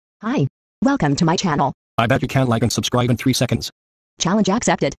Hi. Welcome to my channel. I bet you can like and subscribe in 3 seconds. Challenge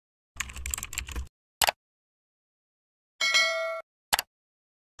accepted.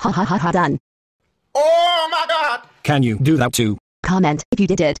 Ha ha ha ha done. Oh my god! Can you do that too? Comment if you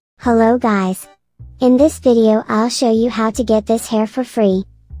did it. Hello guys. In this video I'll show you how to get this hair for free.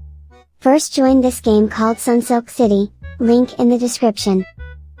 First join this game called Sunsilk City, link in the description.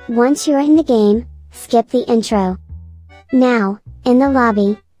 Once you're in the game, skip the intro. Now, in the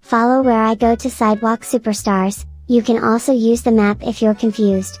lobby, follow where I go to Sidewalk Superstars. You can also use the map if you're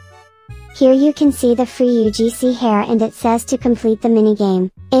confused. Here you can see the free UGC hair and it says to complete the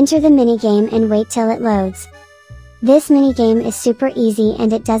minigame. Enter the minigame and wait till it loads. This minigame is super easy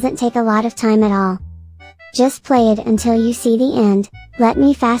and it doesn't take a lot of time at all. Just play it until you see the end. Let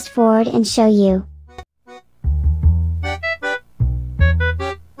me fast forward and show you.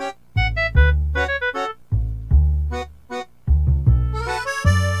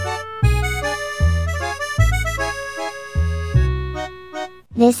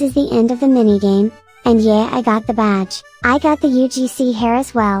 This is the end of the minigame, and yeah, I got the badge. I got the UGC hair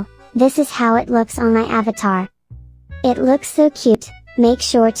as well. This is how it looks on my avatar. It looks so cute, make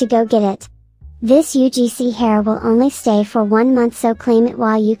sure to go get it. This UGC hair will only stay for 1 month, so claim it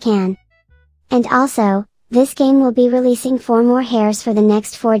while you can. And also, this game will be releasing 4 more hairs for the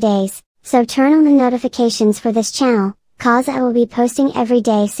next 4 days, so turn on the notifications for this channel, cause I will be posting every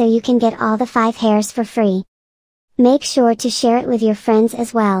day so you can get all the 5 hairs for free. Make sure to share it with your friends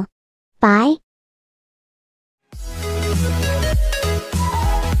as well. Bye.